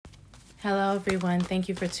Hello, everyone. Thank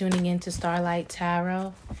you for tuning in to Starlight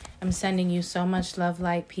Tarot. I'm sending you so much love,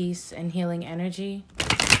 light, peace, and healing energy.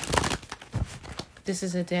 This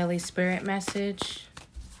is a daily spirit message.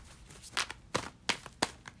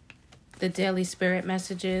 The daily spirit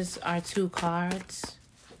messages are 2 cards.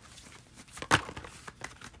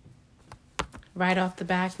 Right off the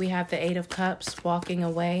back, we have the 8 of Cups, walking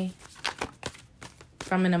away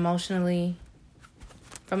from an emotionally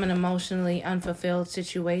unfulfilled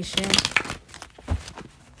situation.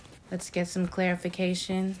 Let's get some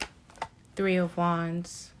clarification. 3 of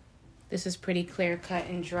Wands. This is pretty clear cut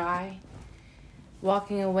and dry.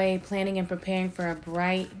 Walking away, planning and preparing for a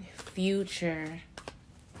bright future.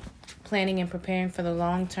 Planning and preparing for the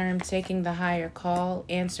long term, taking the higher call,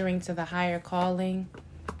 answering to the higher calling.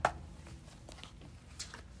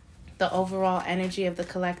 The overall energy of the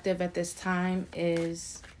collective at this time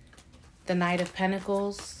is the Knight of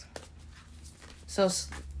Pentacles. So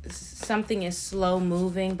something is slow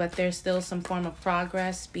moving, but there's still some form of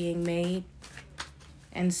progress being made.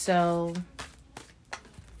 And so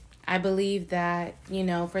I believe that,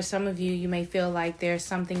 for some of you, you may feel like there's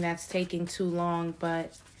something that's taking too long,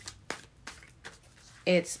 but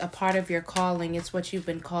it's a part of your calling. It's what you've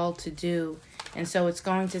been called to do. And so it's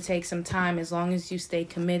going to take some time. As long as you stay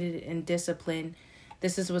committed and disciplined,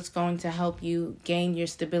 this is what's going to help you gain your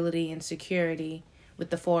stability and security with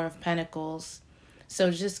the 4 of Pentacles. So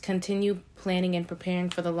just continue planning and preparing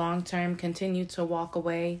for the long term. Continue to walk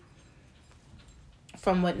away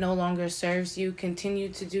from what no longer serves you. Continue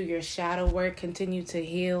to do your shadow work. Continue to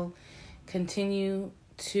heal. Continue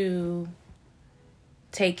to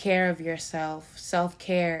take care of yourself.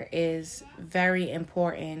 Self-care is very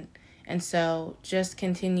important. And so just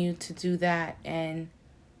continue to do that, and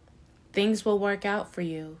things will work out for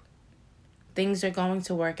you. Things are going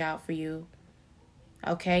to work out for you.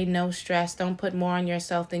 Okay? No stress. Don't put more on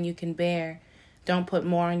yourself than you can bear. Don't put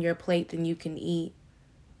more on your plate than you can eat.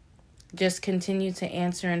 Just continue to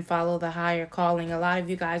answer and follow the higher calling. A lot of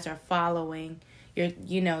you guys are following.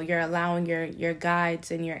 You're allowing your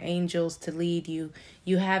guides and your angels to lead you.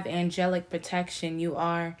 You have angelic protection. You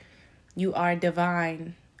are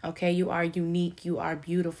divine. Okay, you are unique, you are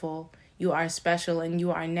beautiful, you are special, and you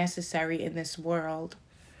are necessary in this world.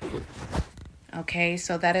 Okay,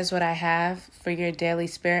 so that is what I have for your daily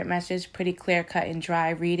spirit message. Pretty clear, cut, and dry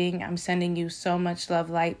reading. I'm sending you so much love,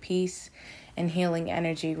 light, peace, and healing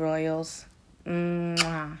energy, Royals.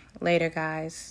 Later, guys.